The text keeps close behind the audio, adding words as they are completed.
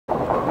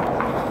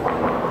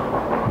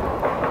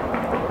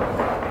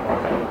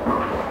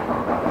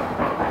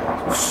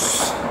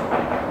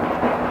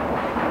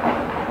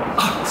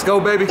Let's go,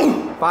 baby.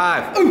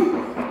 5,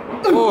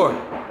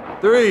 4,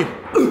 3,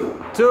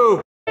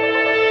 2.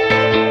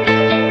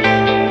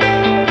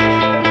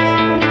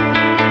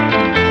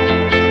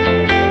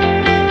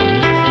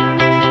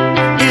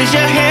 Is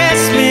your head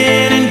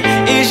spinning?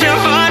 Is your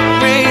heart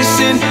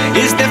racing?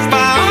 Is there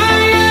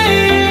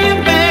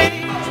fire,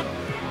 babe?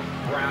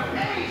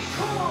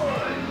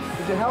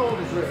 How old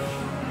is Rich?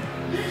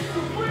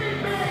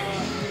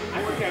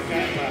 I think I've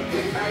got about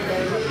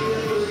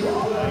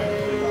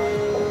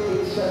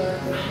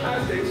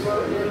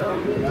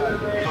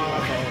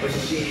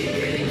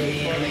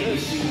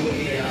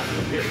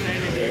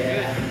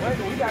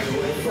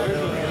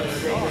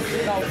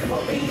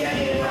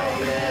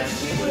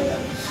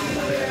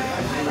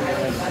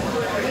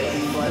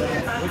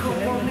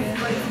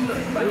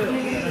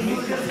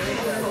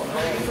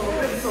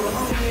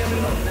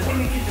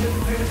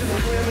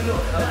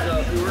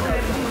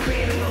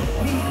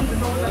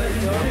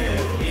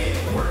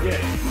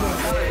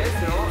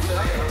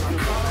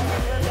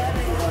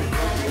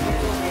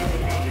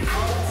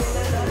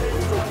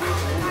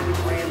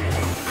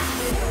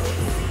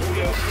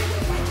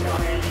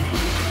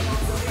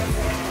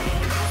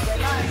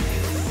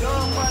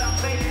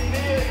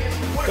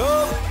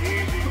Go!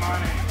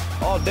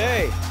 All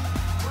day.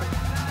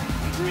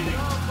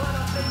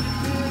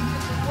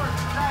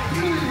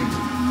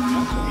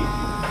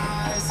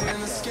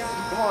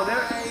 Come on,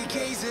 there.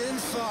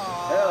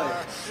 Hell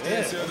yeah.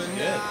 Into the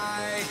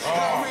night,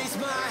 I raise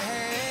my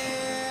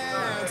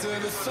hand to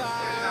the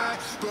fire,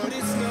 but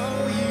it's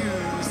no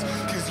use,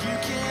 'cause you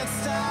can't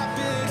stop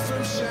it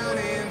from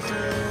shining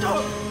through.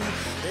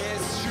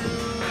 It's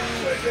true.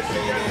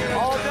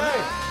 All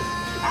day.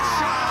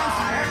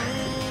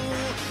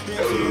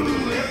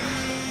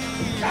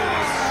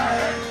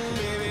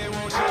 Baby,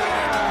 won't you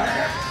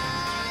shine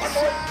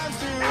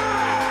through?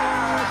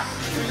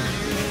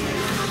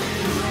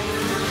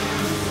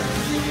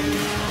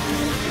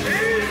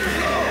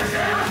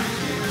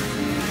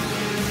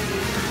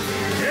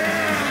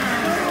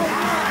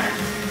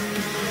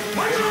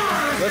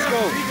 Let's go.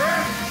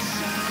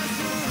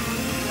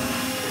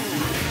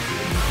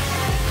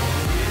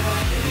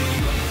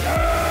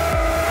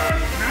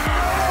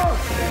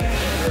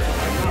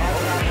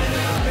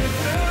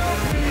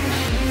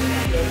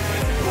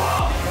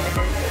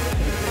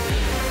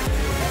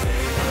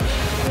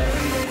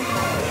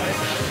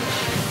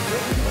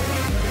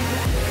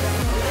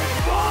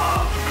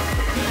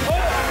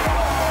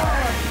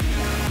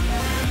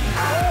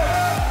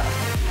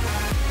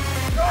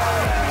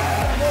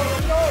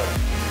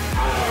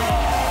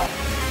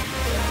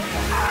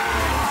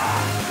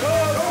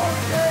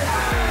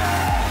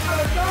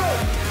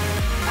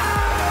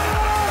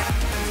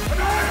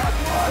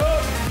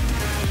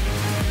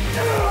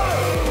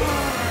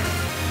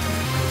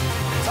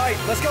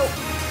 Let's go.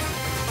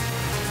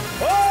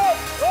 Oh,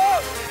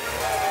 oh.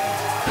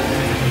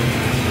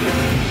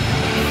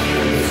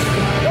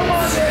 Come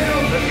on,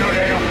 Daniel. Let's go,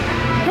 Daniel.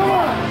 Come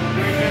on.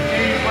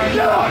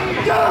 Get up,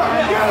 get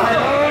up, get up.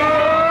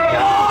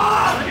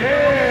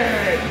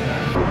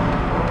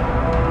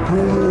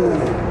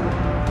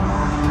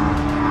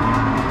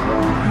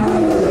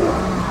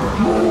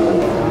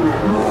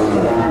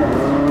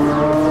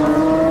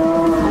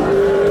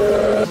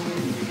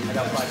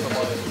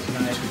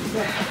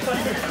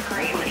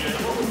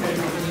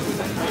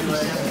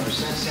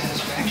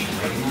 Satisfaction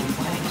rating on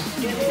planes.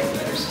 Get a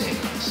better stay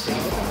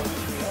warm.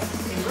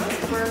 In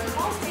Roseburg,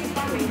 all state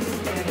farming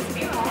systems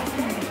beer all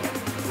day.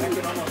 I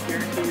can almost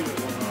guarantee you that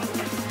one.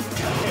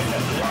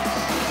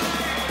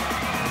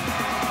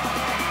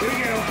 Here we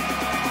go.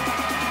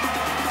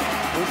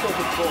 We're so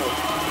full.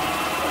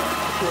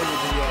 According to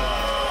the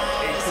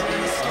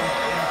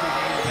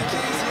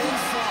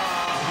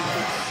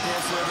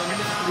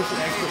just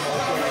an extra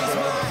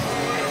muscle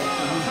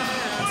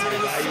to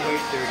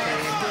evaluate their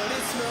training.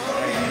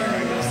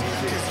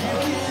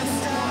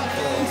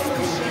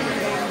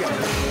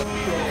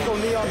 Go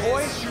Neon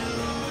Boy.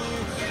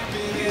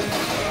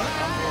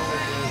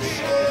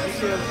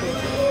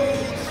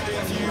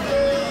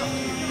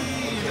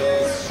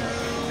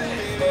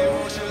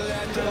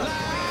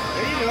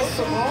 There you go,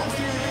 come on.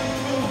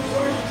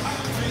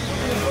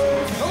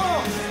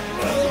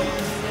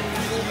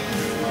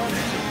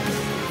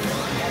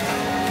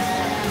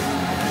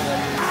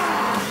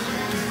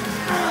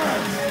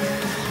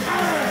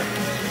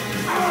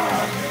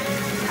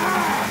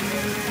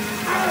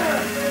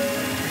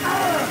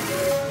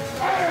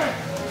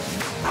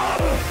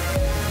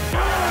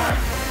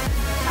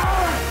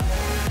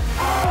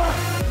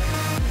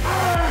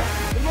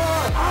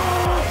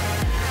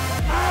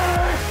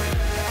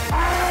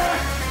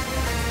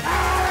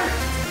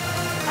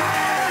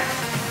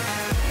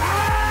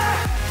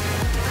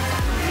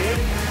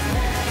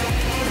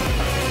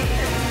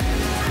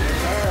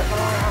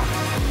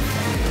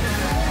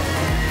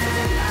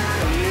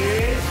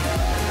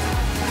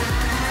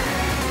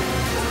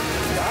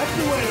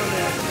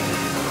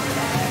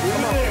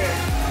 Come on.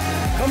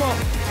 Come on.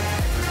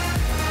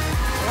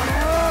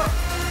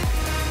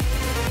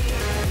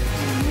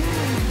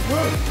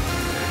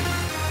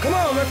 Come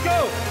on, let's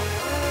go.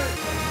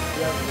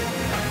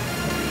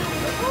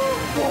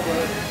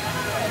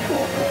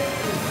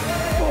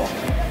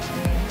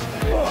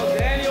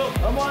 Daniel.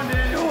 Come on,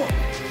 Daniel.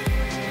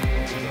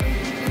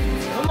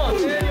 Come on,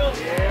 Daniel.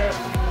 Yeah.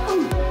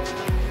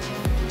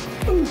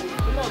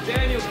 Come on,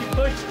 Daniel. Keep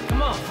pushing.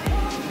 Come on.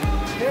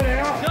 Get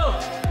out. Go.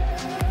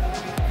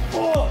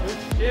 Good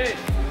shit.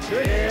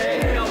 Good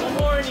shit. You got one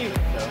more in you.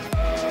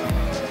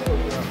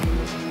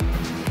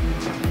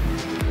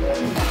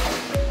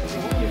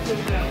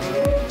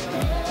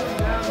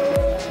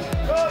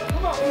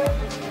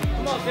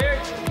 Come on,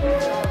 Derek.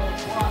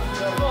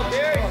 Come on,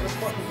 Derek.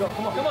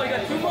 Come on, you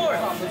got two more.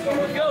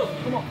 Let's go.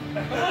 Come on.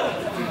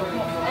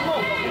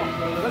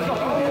 Let's go.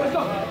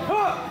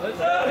 Let's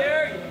go,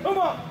 Derek. Come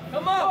on.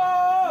 Come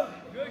on.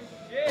 Good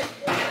shit.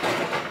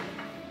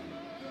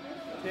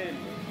 10.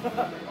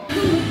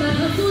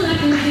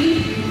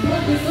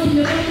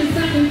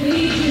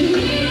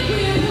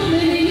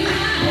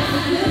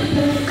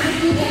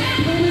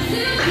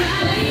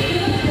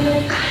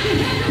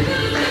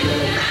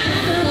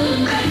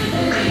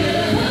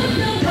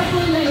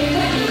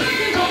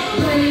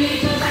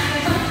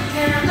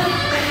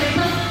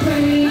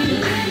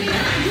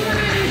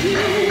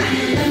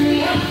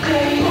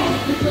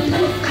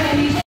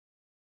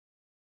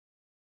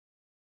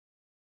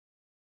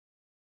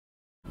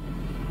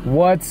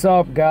 What's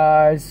up,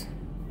 guys?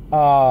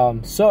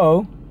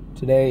 So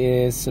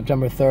today is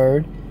September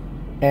 3rd,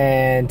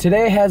 and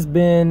today has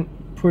been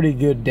a pretty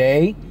good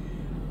day.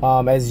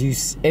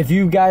 If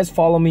you guys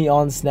follow me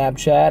on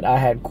Snapchat, I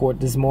had court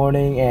this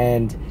morning,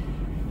 and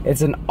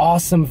it's an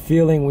awesome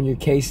feeling when your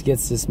case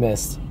gets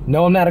dismissed.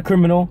 No, I'm not a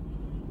criminal.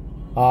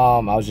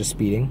 I was just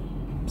speeding.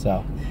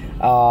 So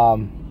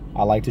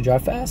I like to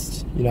drive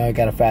fast. You know, I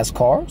got a fast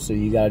car, so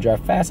you gotta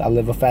drive fast. I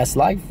live a fast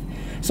life.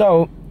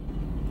 So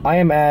I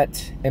am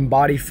at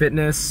Embody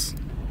Fitness,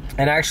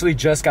 and I actually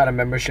just got a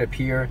membership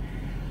here.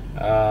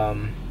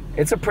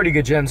 It's a pretty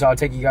good gym, so I'll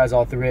take you guys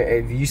all through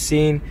it. Have you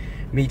seen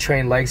me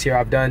train legs here?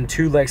 I've done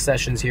 2 leg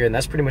sessions here, and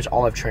that's pretty much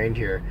all I've trained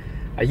here.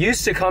 I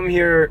used to come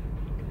here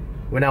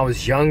when I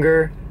was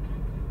younger,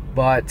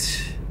 but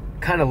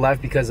kind of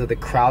left because of the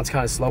crowd's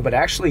kind of slow, but I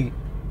actually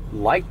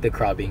like the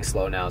crowd being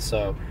slow now.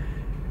 So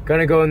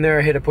gonna go in there,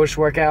 hit a push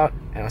workout,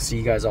 and I'll see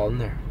you guys all in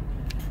there.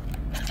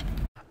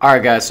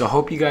 Alright guys, so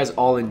hope you guys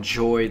all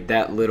enjoyed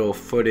that little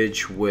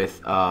footage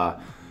with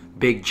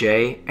Big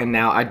J. And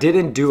now I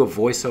didn't do a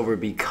voiceover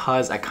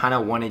because I kind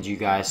of wanted you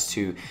guys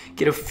to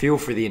get a feel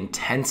for the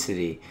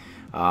intensity.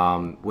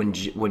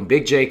 When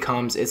Big J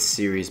comes, it's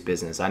serious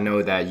business. I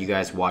know that you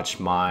guys watched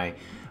my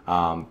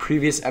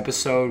previous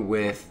episode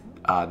with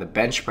the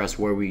bench press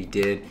where we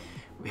did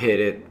hit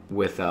it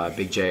with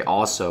Big J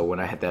also when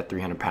I hit that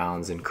 300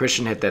 pounds, and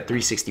Christian hit that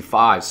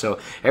 365. So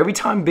every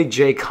time Big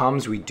J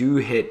comes, we do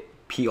hit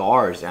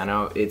PRs. I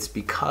know it's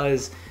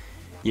because,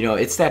 you know,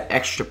 it's that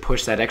extra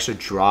push, that extra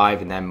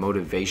drive, and that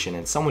motivation,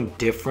 and someone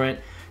different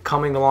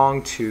coming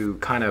along to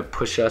kind of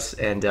push us,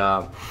 and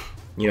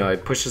you know,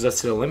 it pushes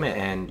us to the limit.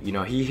 And you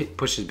know, he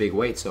pushes big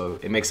weight, so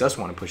it makes us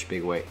want to push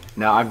big weight.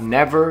 Now, I've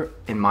never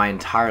in my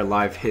entire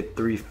life hit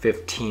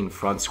 315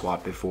 front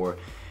squat before,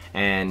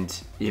 and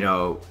you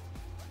know,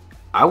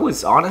 I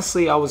was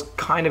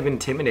kind of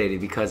intimidated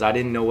because I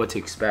didn't know what to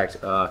expect.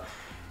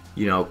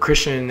 You know,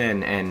 Christian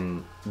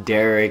and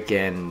Derek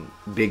and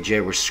Big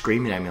J were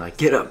screaming at me like,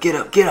 get up, get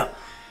up, get up.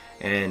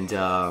 And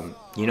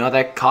you know,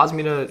 that caused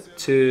me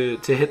to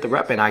hit the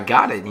rep, and I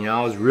got it. You know,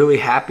 I was really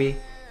happy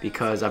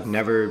because I've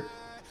never,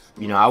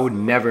 you know, I would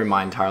never in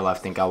my entire life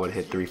think I would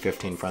hit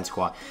 315 front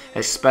squat,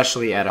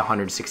 especially at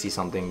 160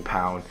 something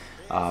pound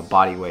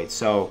body weight.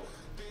 So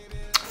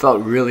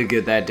felt really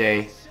good that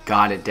day,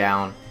 got it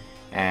down,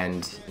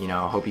 and you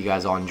know, hope you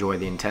guys all enjoy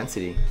the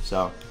intensity.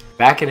 So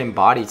back at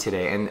Embody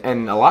today,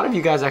 and a lot of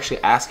you guys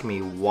actually ask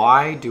me,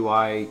 why do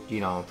I, you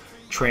know,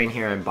 train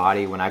here in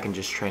Embody when I can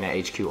just train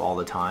at HQ all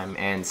the time?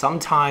 And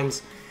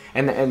sometimes,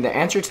 and the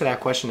answer to that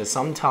question is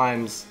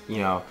sometimes, you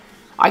know,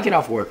 I get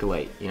off work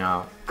late. You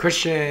know,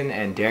 Christian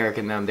and Derek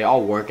and them, they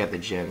all work at the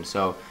gym,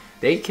 so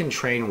they can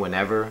train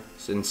whenever.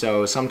 And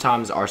so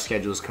sometimes our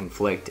schedules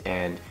conflict,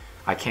 and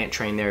I can't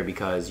train there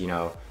because, you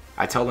know,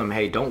 I tell them,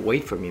 hey, don't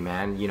wait for me,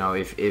 man. You know,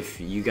 if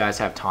you guys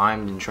have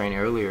time, then train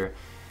earlier.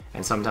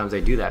 And sometimes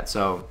they do that.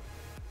 So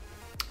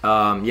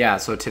yeah,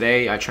 so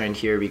today I trained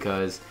here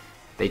because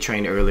they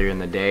trained earlier in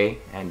the day,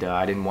 and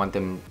I didn't want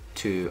them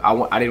to,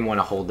 I didn't want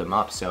to hold them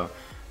up, so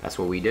that's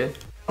what we did.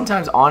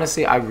 Sometimes,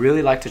 honestly, I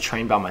really like to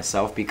train by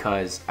myself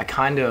because I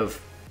kind of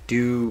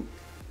do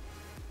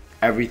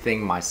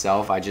everything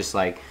myself. I just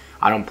like,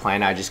 I don't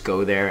plan, I just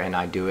go there and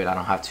I do it. I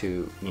don't have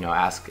to, you know,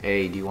 ask,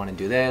 hey, do you want to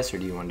do this or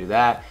do you want to do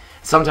that?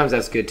 Sometimes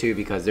that's good too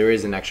because there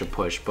is an extra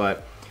push,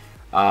 but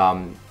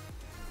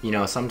you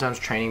know, sometimes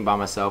training by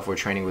myself or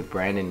training with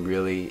Brandon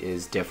really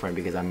is different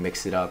because I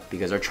mix it up,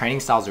 because our training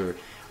styles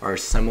are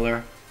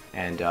similar,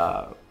 and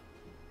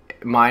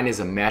mine is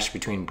a mesh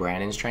between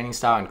Brandon's training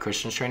style and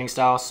Christian's training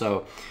style,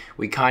 so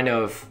we kind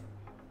of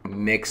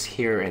mix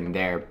here and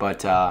there.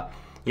 But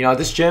you know,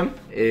 this gym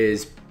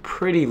is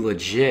pretty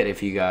legit.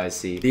 If you guys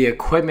see, the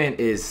equipment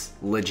is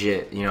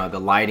legit, you know, the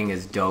lighting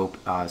is dope.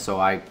 So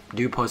I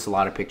do post a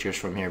lot of pictures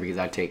from here because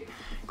I take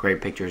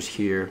great pictures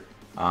here.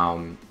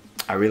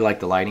 I really like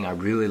the lighting. I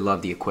really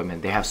love the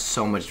equipment. They have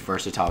so much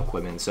versatile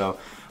equipment. So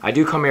I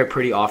do come here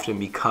pretty often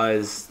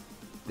because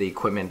the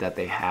equipment that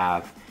they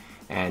have,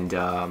 and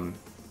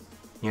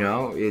you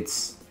know,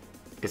 it's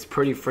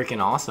pretty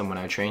freaking awesome when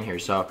I train here.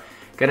 So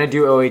gonna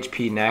do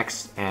OHP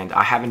next, and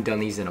I haven't done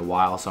these in a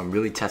while, so I'm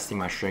really testing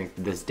my strength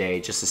this day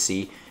just to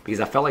see, because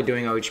I felt like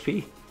doing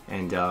OHP.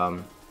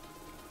 And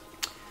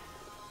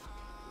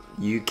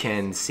you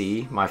can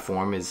see my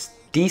form is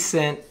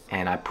decent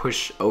and I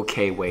push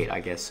okay weight, I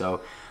guess.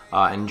 So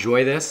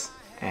enjoy this,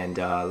 and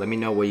let me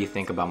know what you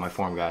think about my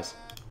form, guys.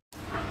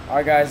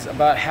 Alright guys,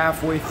 about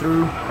halfway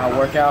through my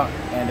workout,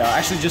 and I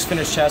actually just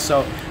finished chest.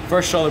 So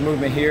first shoulder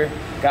movement here,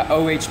 got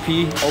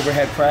OHP,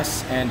 overhead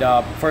press, and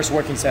first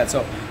working set. So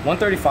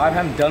 135,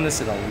 haven't done this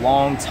in a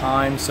long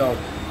time, so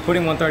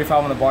putting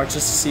 135 on the bar just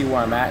to see where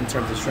I'm at in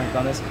terms of strength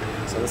on this.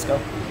 So let's go.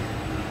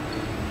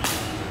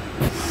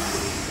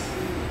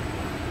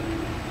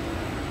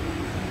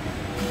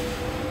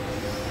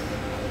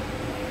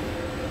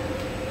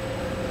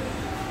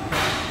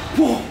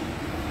 Whoa.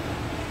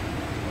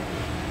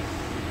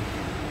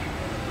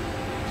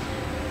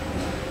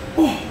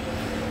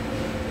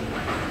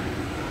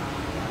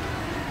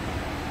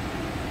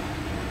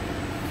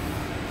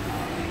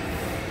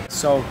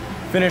 So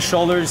finish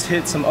shoulders,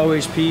 hit some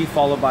OHP,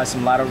 followed by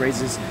some lateral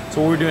raises.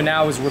 So what we're doing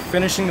now is we're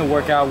finishing the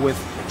workout with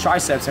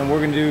triceps, and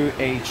we're gonna do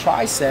a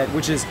tricep,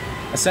 which is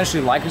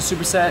essentially like a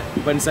superset,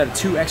 but instead of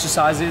 2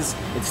 exercises,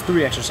 it's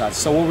 3 exercises.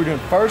 So what we're doing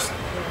first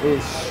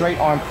is straight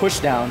arm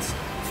push downs,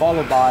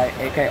 followed by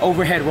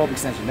overhead rope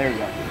extension, there you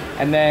go.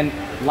 And then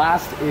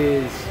last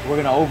is we're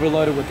gonna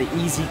overload it with the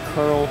easy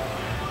curl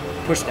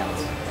push downs.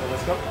 So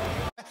let's go.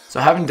 So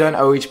I haven't done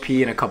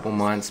OHP in a couple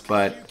months,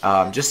 but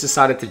just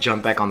decided to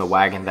jump back on the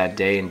wagon that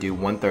day and do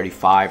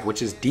 135,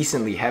 which is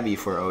decently heavy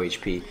for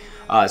OHP.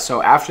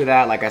 So after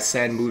that, like I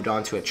said, moved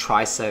on to a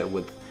tricep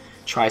with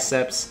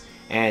triceps,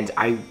 and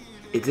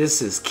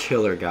this is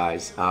killer,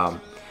 guys.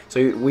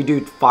 So we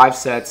do 5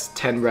 sets,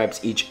 10 reps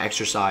each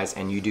exercise,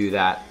 and you do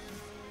that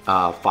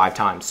 5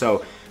 times.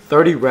 So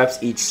 30 reps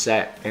each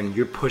set, and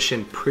you're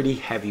pushing pretty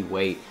heavy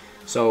weight.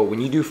 So when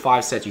you do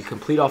 5 sets, you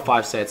complete all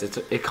 5 sets,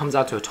 it comes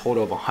out to a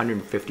total of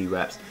 150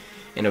 reps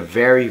in a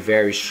very,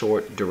 very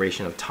short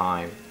duration of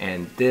time.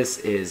 And this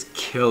is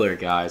killer,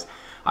 guys.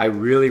 I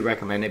really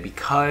recommend it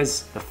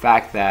because the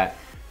fact that,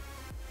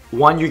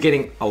 one, you're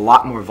getting a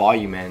lot more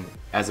volume in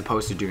as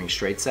opposed to doing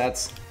straight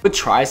sets. With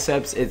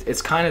triceps,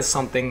 it's kind of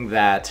something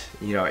that,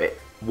 you know,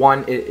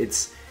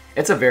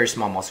 it's a very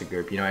small muscle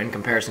group, you know, in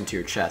comparison to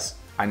your chest.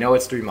 I know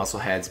it's 3 muscle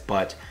heads,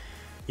 but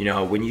you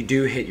know, when you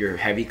do hit your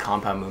heavy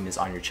compound movements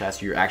on your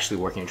chest, you're actually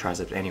working your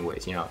triceps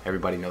anyways, you know,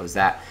 everybody knows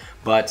that.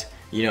 But,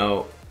 you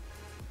know,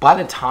 by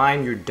the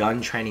time you're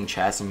done training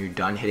chest and you're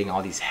done hitting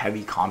all these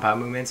heavy compound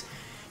movements,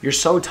 you're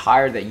so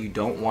tired that you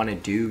don't want to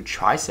do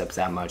triceps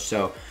that much.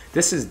 So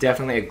this is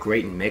definitely a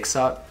great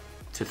mix-up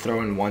to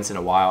throw in once in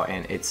a while,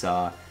 and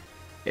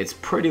it's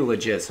pretty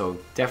legit. So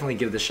definitely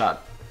give this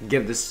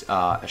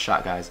a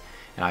shot, guys,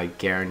 and I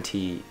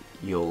guarantee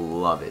you'll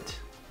love it.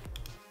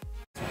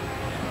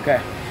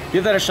 Okay.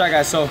 Give that a shot,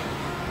 guys. So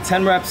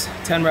 10 reps,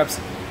 10 reps,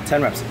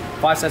 10 reps.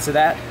 5 sets of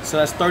that. So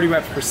that's 30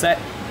 reps per set,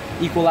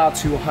 equal out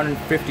to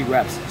 150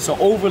 reps. So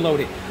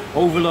overload it.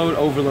 Overload,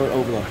 overload,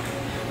 overload.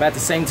 But at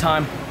the same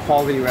time,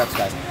 quality reps,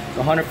 guys. So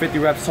 150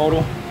 reps total.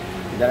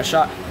 Give that a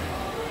shot.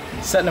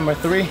 Set number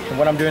 3, and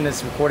what I'm doing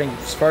is recording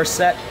first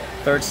set,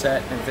 third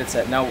set, and 5th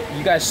set. Now,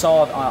 you guys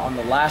saw on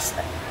the last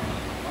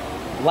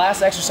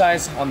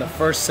exercise on the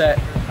first set,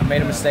 I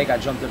made a mistake. I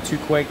jumped up too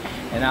quick,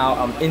 and now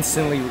I'm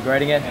instantly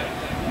regretting it.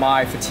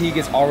 My fatigue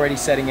is already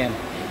setting in,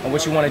 and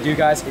what you want to do,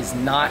 guys, is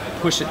not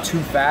push it too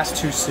fast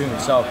too soon.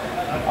 So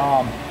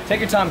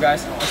take your time,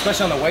 guys,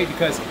 especially on the weight,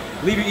 because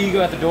leave your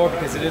ego at the door,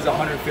 because it is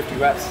 150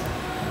 reps,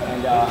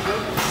 and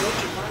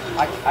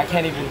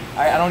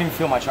I don't even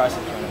feel my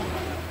triceps right now.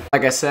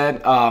 Like I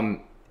said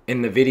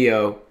in the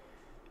video,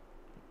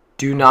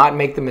 do not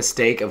make the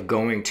mistake of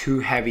going too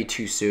heavy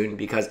too soon,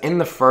 because in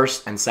the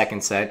first and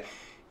second set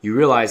you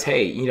realize,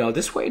 hey, you know,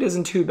 this weight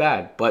isn't too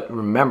bad. But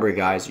remember,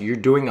 guys, you're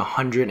doing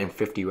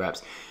 150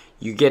 reps.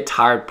 You get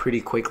tired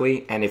pretty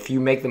quickly, and if you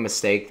make the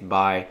mistake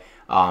by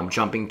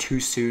jumping too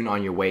soon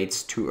on your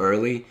weights too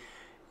early,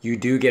 you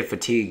do get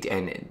fatigued,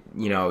 and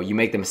you know, you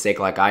make the mistake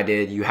like I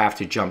did. You have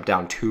to jump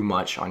down too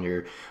much on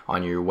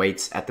your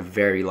weights at the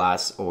very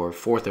last or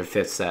 4th or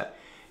 5th set.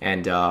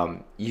 And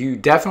you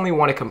definitely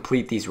want to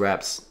complete these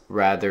reps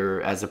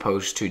rather as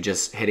opposed to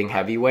just hitting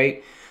heavy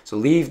weight. So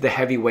leave the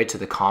heavy weight to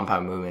the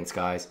compound movements,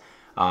 guys.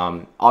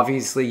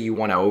 Obviously, you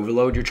want to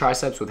overload your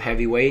triceps with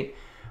heavy weight,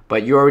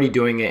 but you're already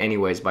doing it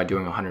anyways by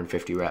doing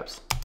 150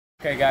 reps.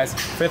 Okay, guys,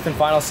 5th and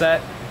final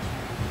set,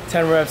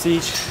 10 reps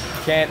each.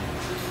 I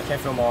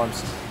can't feel my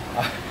arms.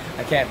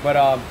 I can't, but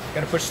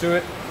gonna push through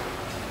it.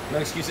 No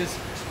excuses.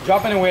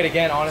 Dropping in weight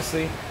again,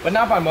 honestly, but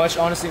not by much.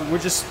 Honestly, we're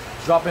just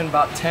dropping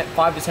about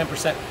 5 to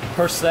 10%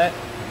 per set,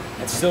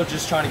 and still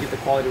just trying to get the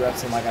quality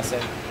reps in. Like I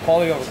said,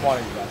 quality over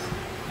quantity, guys.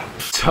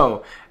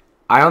 So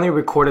I only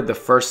recorded the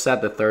first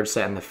set, the third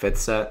set, and the fifth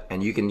set,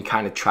 and you can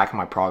kind of track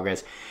my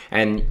progress.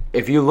 And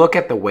if you look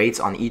at the weights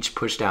on each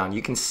push down,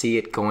 you can see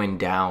it going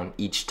down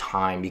each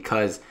time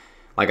because,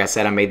 like I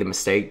said, I made the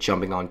mistake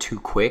jumping on too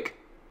quick,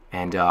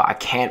 and I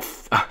can't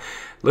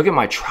look at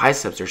my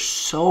triceps. They're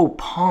so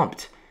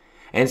pumped,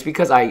 and it's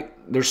because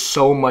there's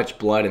so much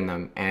blood in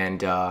them.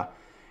 And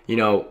you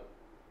know,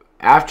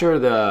 after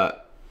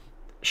the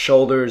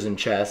shoulders and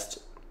chest,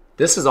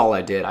 this is all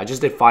I did. I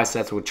just did 5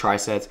 sets with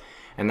triceps,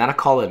 and then I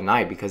call it a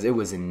night because it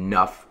was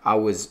enough. I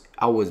was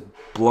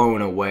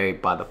blown away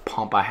by the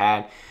pump I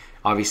had.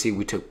 Obviously,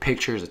 we took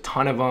pictures, a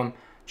ton of them.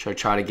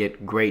 Try to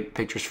get great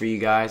pictures for you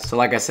guys. So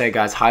like I said,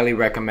 guys, highly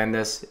recommend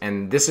this.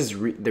 And this is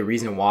the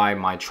reason why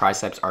my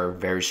triceps are a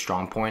very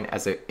strong point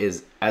as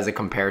a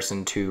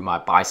comparison to my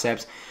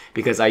biceps,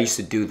 because I used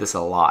to do this a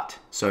lot.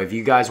 So if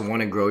you guys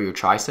want to grow your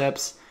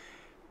triceps,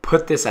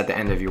 put this at the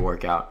end of your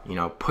workout. You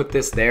know, put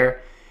this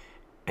there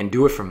and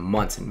do it for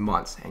months and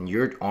months, and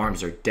your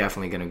arms are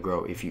definitely going to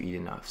grow if you eat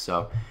enough.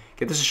 So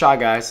give this a shot,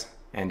 guys,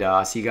 and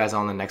I'll see you guys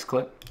on the next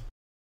clip.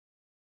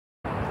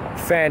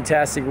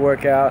 Fantastic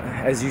workout.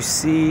 As you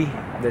see,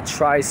 the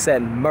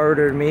tricep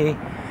murdered me.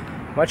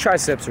 My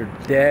triceps are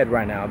dead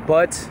right now,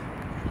 but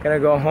gonna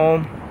go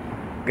home,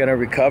 gonna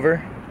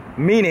recover,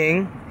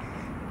 meaning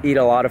eat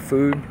a lot of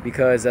food,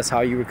 because that's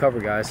how you recover,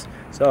 guys.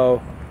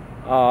 So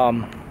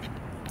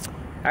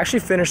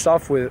actually finished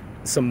off with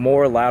some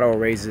more lateral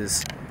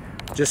raises,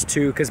 just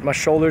because my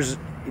shoulders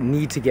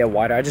need to get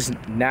wider. I just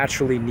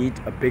naturally need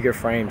a bigger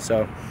frame.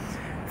 So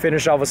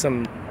finish off with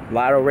some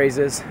lateral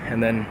raises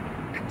and then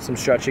some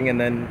stretching, and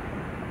then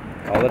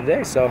call it a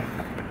day. So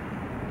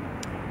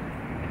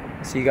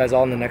see you guys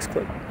all in the next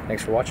clip.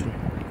 Thanks for watching.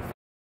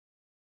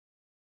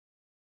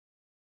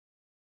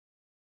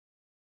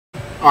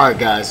 Alright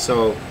guys,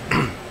 so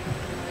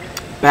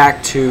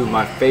back to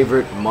my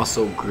favorite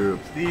muscle group,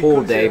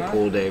 pull day.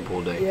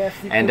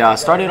 And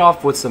started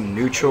off with some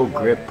neutral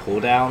grip pull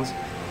downs.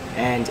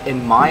 And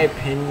in my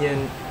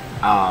opinion,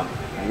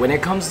 when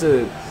it comes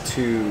to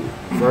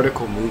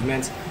vertical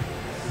movements,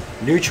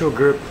 neutral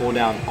grip pull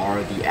down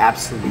are the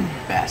absolute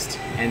best,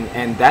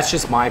 and that's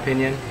just my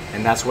opinion,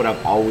 and that's what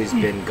I've always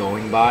been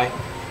going by.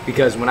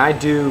 Because when I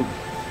do,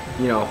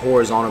 you know,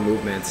 horizontal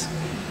movements,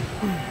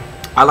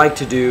 I like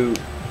to do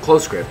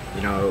close grip,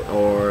 you know,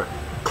 or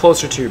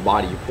closer to your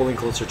body. You're pulling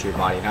closer to your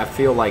body, and I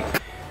feel like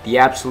the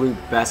absolute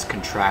best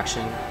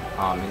contraction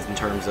is in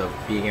terms of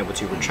being able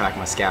to retract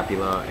my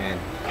scapula and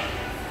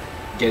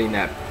getting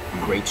that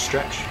great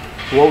stretch.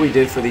 What we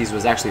did for these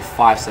was actually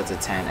 5 sets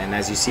of 10, and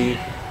as you see,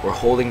 we're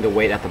holding the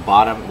weight at the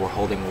bottom, we're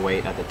holding the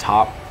weight at the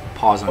top,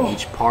 pause on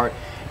each part,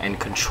 and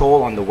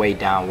control on the way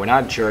down. We're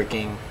not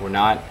jerking, we're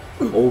not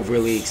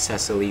overly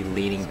excessively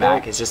leaning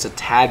back. It's just a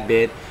tad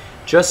bit,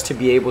 just to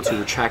be able to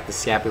retract the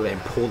scapula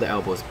and pull the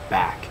elbows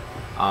back.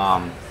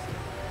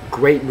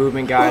 Great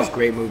movement, guys,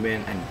 great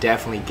movement, and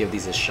definitely give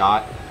these a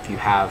shot if you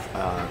have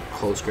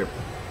close grip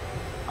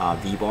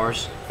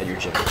V-bars at your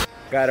gym.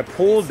 Got a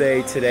pull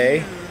day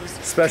today.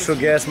 Special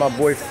guest, my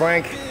boy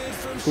Frank,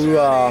 who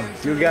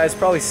you guys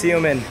probably see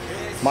him in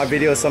my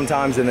videos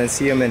sometimes, and then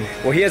see him in,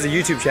 well, he has a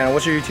YouTube channel.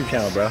 What's your YouTube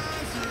channel, bro?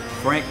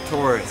 Frank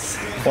Torres.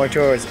 Frank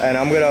Torres, and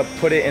I'm gonna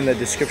put it in the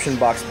description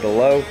box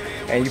below,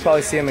 and you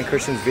probably see him in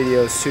Christian's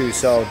videos too.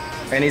 So,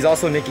 and he's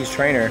also Nikki's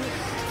trainer,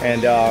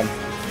 and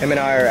him and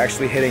I are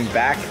actually hitting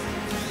back,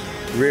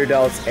 rear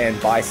delts, and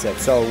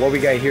biceps. So what we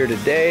got here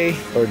today,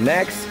 or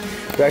next,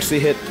 we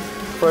actually hit,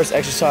 first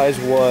exercise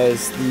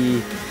was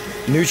the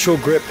neutral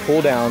grip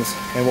pull downs,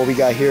 and what we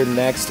got here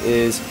next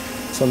is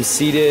some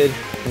seated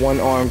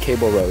 1-arm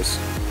cable rows.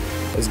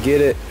 Let's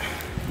get it.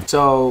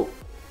 So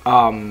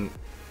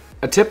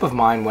a tip of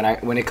mine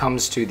when it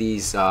comes to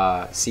these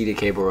seated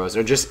cable rows,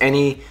 or just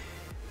any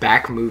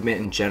back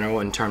movement in general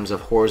in terms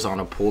of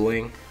horizontal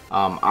pulling,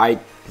 I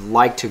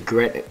like to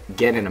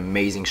get an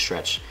amazing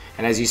stretch.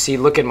 And as you see,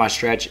 look at my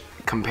stretch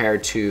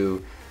compared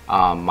to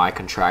my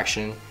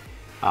contraction.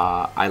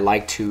 I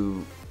like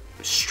to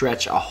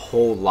stretch a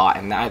whole lot,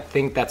 and I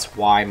think that's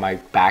why my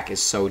back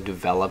is so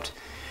developed.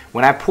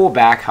 When I pull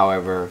back,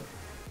 however,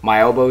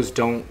 my elbows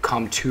don't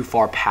come too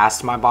far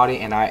past my body,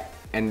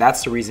 and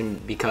that's the reason,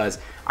 because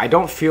I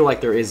don't feel like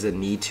there is a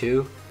need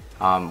to.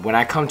 When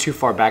I come too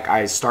far back,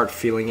 I start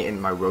feeling it in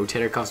my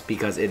rotator cuffs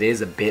because it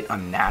is a bit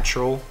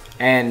unnatural.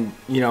 And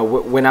you know,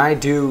 when I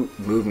do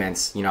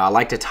movements, you know, I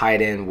like to tie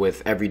it in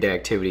with everyday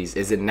activities.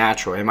 Is it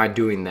natural? Am I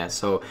doing this?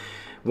 So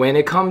when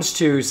it comes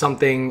to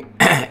something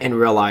in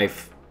real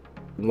life,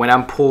 when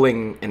I'm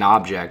pulling an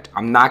object,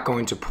 I'm not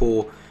going to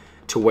pull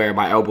to where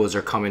my elbows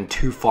are coming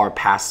too far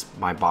past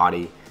my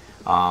body.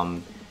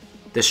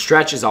 The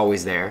stretch is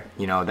always there,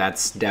 you know,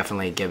 that's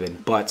definitely a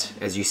given. But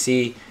as you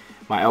see,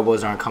 my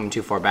elbows aren't coming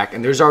too far back,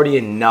 and there's already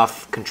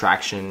enough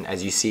contraction.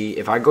 As you see,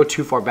 if I go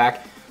too far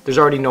back, there's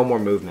already no more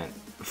movement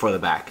for the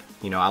back.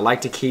 You know, I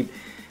like to keep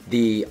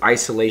the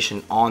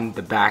isolation on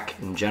the back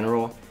in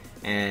general,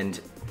 and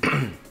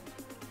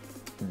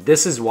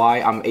this is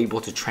why I'm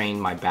able to train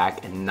my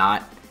back and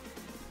not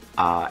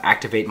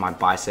activate my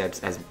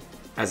biceps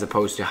as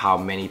opposed to how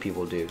many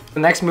people do. The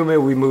next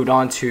movement, we moved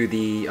on to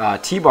the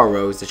T-bar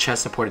rows, the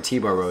chest supported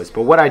T-bar rows.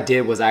 But what I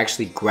did was I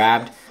actually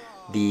grabbed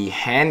the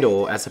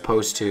handle as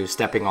opposed to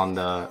stepping on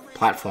the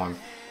platform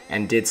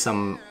and did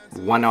some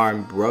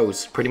one-arm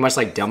rows, pretty much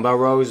like dumbbell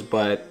rows,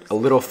 but a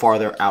little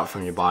farther out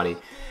from your body.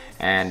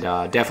 And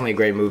definitely a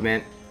great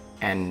movement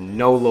and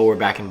no lower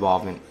back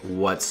involvement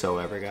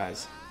whatsoever,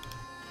 guys.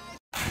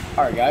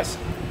 All right, guys,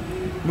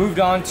 moved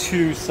on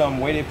to some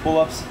weighted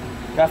pull-ups.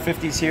 Got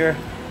 50s here.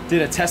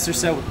 Did a tester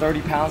set with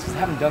 30 pounds because I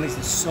haven't done these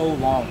in so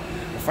long.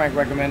 Frank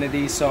recommended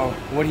these, so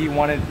what he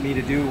wanted me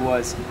to do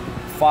was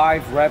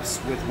 5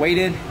 reps with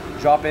weighted,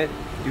 drop it,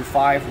 do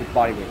 5 with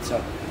body weight.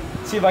 So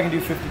see if I can do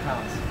 50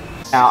 pounds.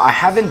 Now, I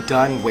haven't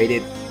done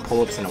weighted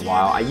pull-ups in a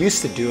while. I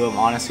used to do them,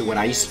 honestly, when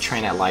I used to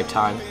train at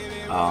Lifetime.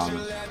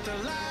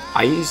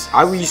 I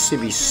used to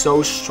be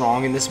so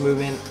strong in this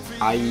movement.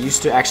 I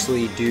used to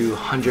actually do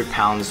 100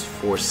 pounds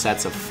for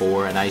sets of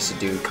 4, and I used to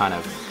do kind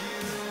of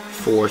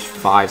 4,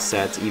 5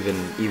 sets,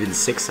 even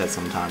 6 sets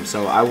sometimes.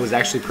 So I was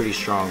actually pretty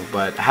strong,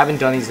 but I haven't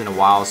done these in a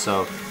while,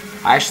 so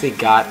I actually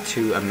got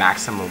to a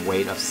maximum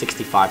weight of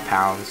 65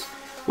 pounds,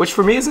 which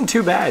for me isn't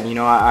too bad. You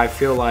know, I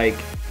feel like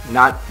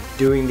not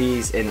doing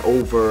these in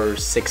over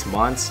 6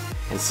 months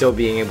and still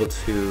being able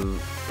to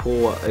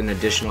pull an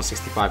additional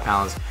 65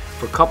 pounds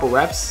for a couple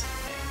reps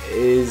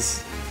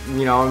is,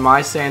 you know, in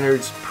my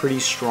standards, pretty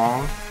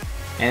strong.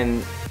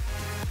 And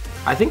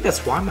I think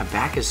that's why my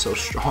back is so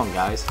strong,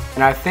 guys.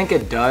 And I think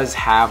it does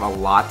have a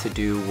lot to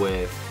do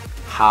with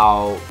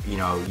how, you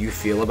know, you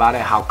feel about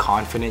it, how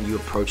confident you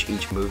approach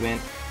each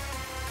movement.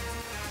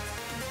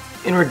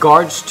 In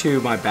regards to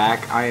my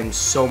back, I am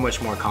so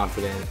much more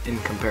confident in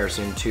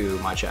comparison to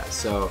my chest.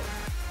 So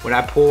when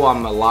I pull,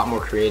 I'm a lot more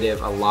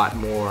creative,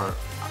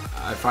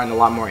 I find a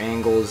lot more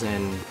angles,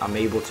 and I'm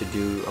able to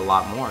do a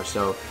lot more.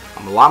 So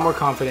I'm a lot more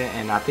confident,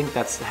 and I think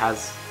that's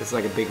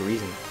like a big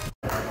reason.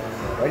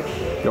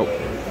 Ready? Nope.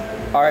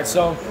 All right,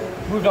 so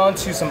moved on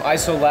to some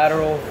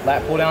isolateral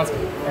lat pull downs,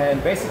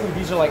 and basically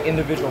these are like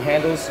individual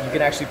handles. You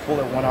can actually pull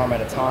it one arm at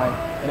a time,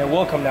 and it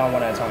will come down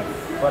one at a time.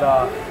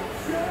 But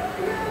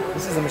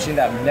this is a machine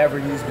that I've never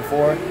used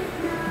before.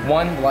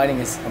 1, the lighting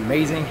is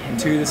amazing, and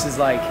 2, this is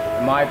like,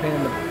 in my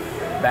opinion, the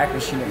back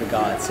machine of the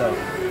gods. So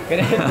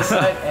gonna hit the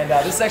set, and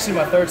this is actually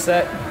my 3rd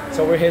set.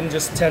 So we're hitting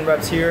just 10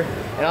 reps here,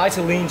 and I like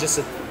to lean just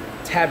a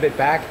tad bit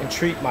back and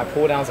treat my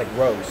pull downs like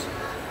rows.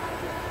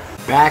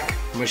 Back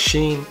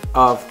machine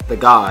of the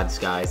gods,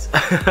 guys.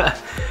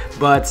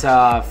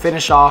 But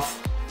finish off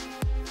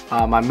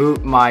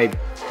my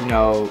you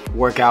know,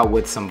 workout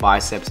with some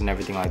biceps and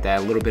everything like that,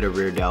 a little bit of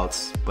rear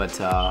delts. But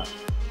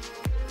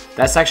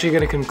that's actually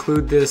going to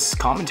conclude this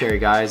commentary,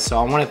 guys. So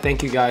I want to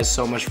thank you guys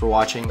so much for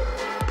watching.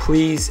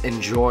 Please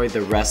enjoy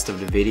the rest of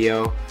the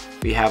video.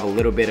 We have a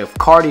little bit of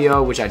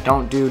cardio, which I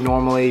don't do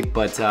normally,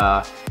 but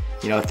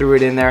you know, threw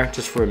it in there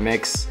just for a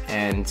mix.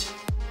 And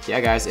yeah,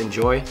 guys,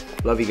 enjoy.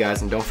 Love you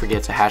guys, and don't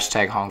forget to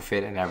hashtag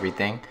HoangFit and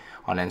everything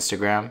on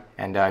Instagram.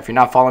 And if you're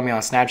not following me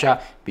on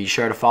Snapchat, be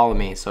sure to follow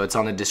me. So it's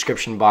on the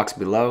description box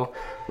below.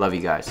 Love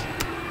you guys.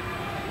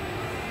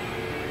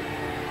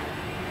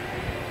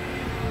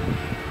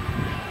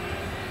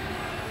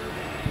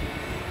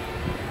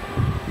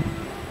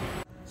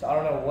 So I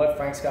don't know what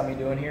Frank's got me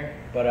doing here,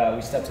 but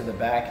we stepped to the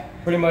back.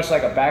 Pretty much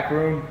like a back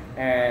room,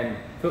 and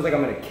feels like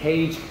I'm in a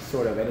cage,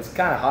 sort of. And it's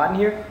kind of hot in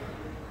here.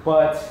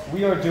 But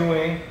we are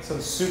doing some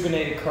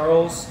supinated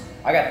curls.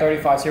 I got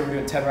 35s here, we're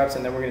doing 10 reps,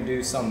 and then we're gonna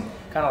do some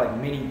kind of like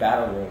mini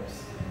battle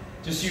rows.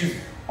 Just use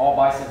all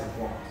biceps and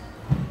forearms.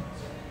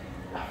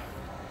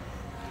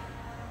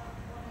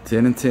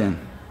 10 and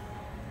 10.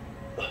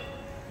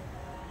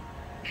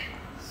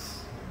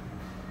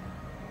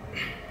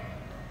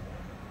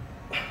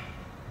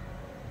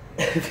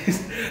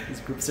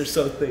 These grips are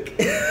so thick.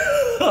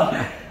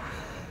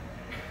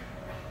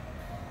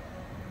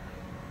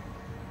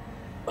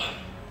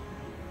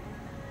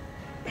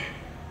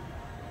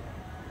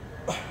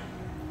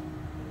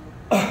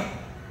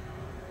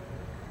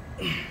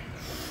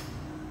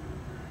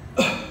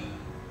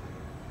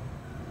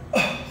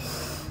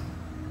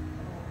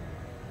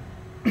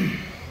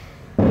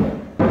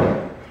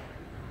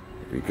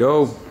 we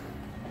go.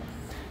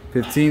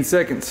 15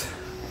 seconds.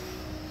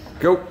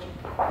 Go.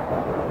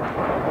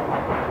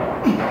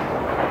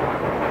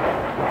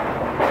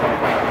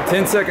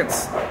 10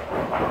 seconds.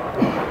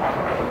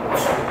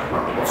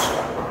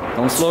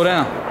 Don't slow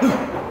down.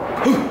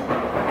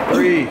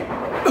 3,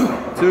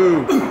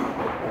 2,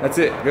 that's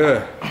it.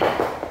 Good.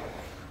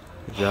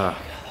 Good job.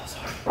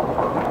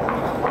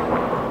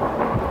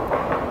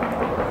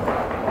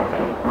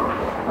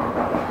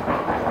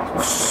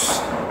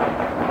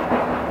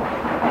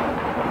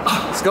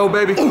 Let's go,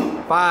 baby.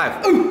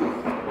 5,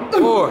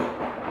 4,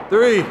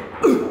 3,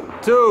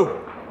 2.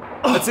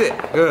 That's it.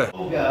 Good.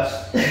 Oh gosh.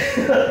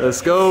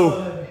 Let's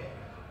go.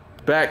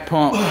 Back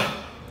pump.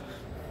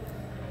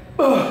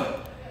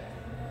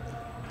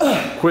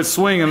 Quit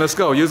swinging. Let's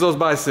go. Use those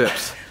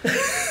biceps.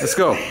 Let's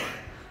go.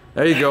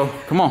 There you go.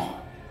 Come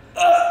on.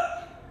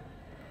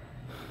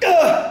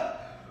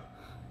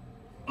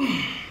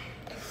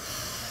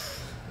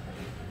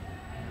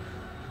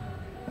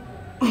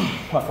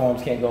 My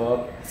forearms can't go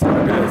up. It's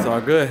all good. It's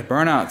all good.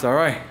 Burnout. It's all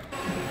right.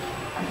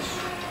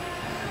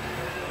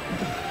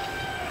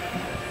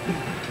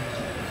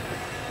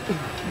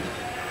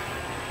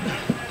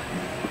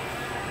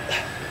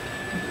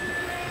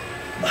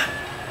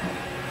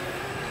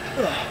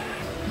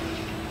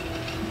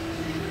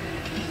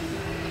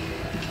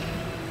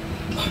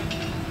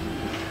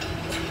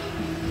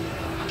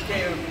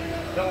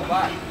 Double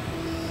back.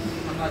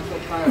 I'm not so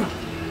tired.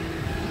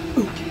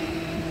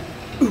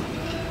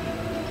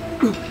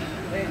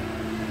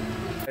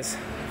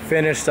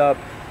 Finished up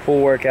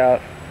full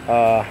workout.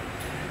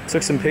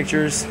 Took some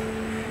pictures.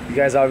 You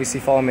guys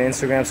obviously follow my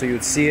Instagram so you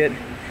would see it.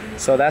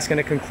 So that's going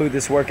to conclude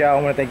this workout.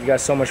 I want to thank you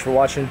guys so much for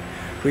watching.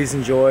 Please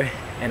enjoy,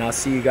 and I'll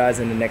see you guys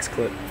in the next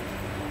clip.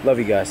 Love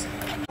you guys.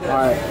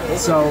 Alright,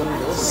 so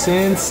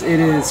since it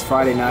is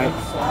Friday night,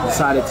 I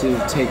decided to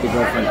take the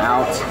girlfriend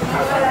out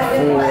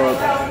for,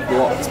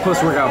 well, it's supposed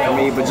to work out for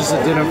me, but just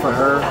a dinner for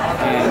her.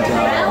 And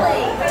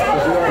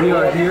we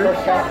are here.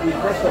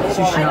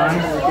 Sushihan.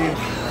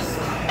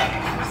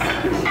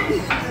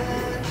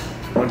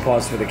 One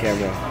pause for the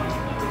camera.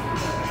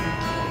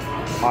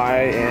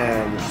 I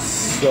am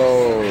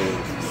so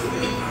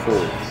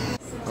full.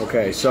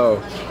 Okay,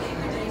 so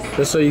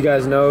just so you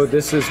guys know,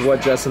 this is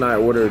what Jess and I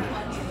ordered.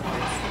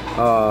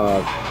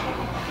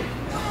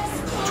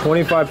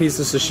 25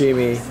 pieces of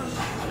sashimi,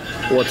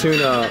 or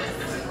tuna,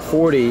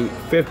 40,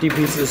 50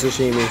 pieces of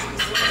sashimi,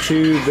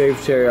 2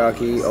 beef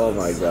teriyaki. Oh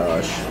my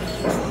gosh.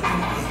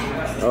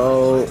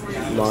 Oh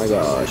my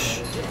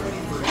gosh.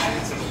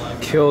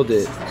 Killed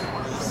it.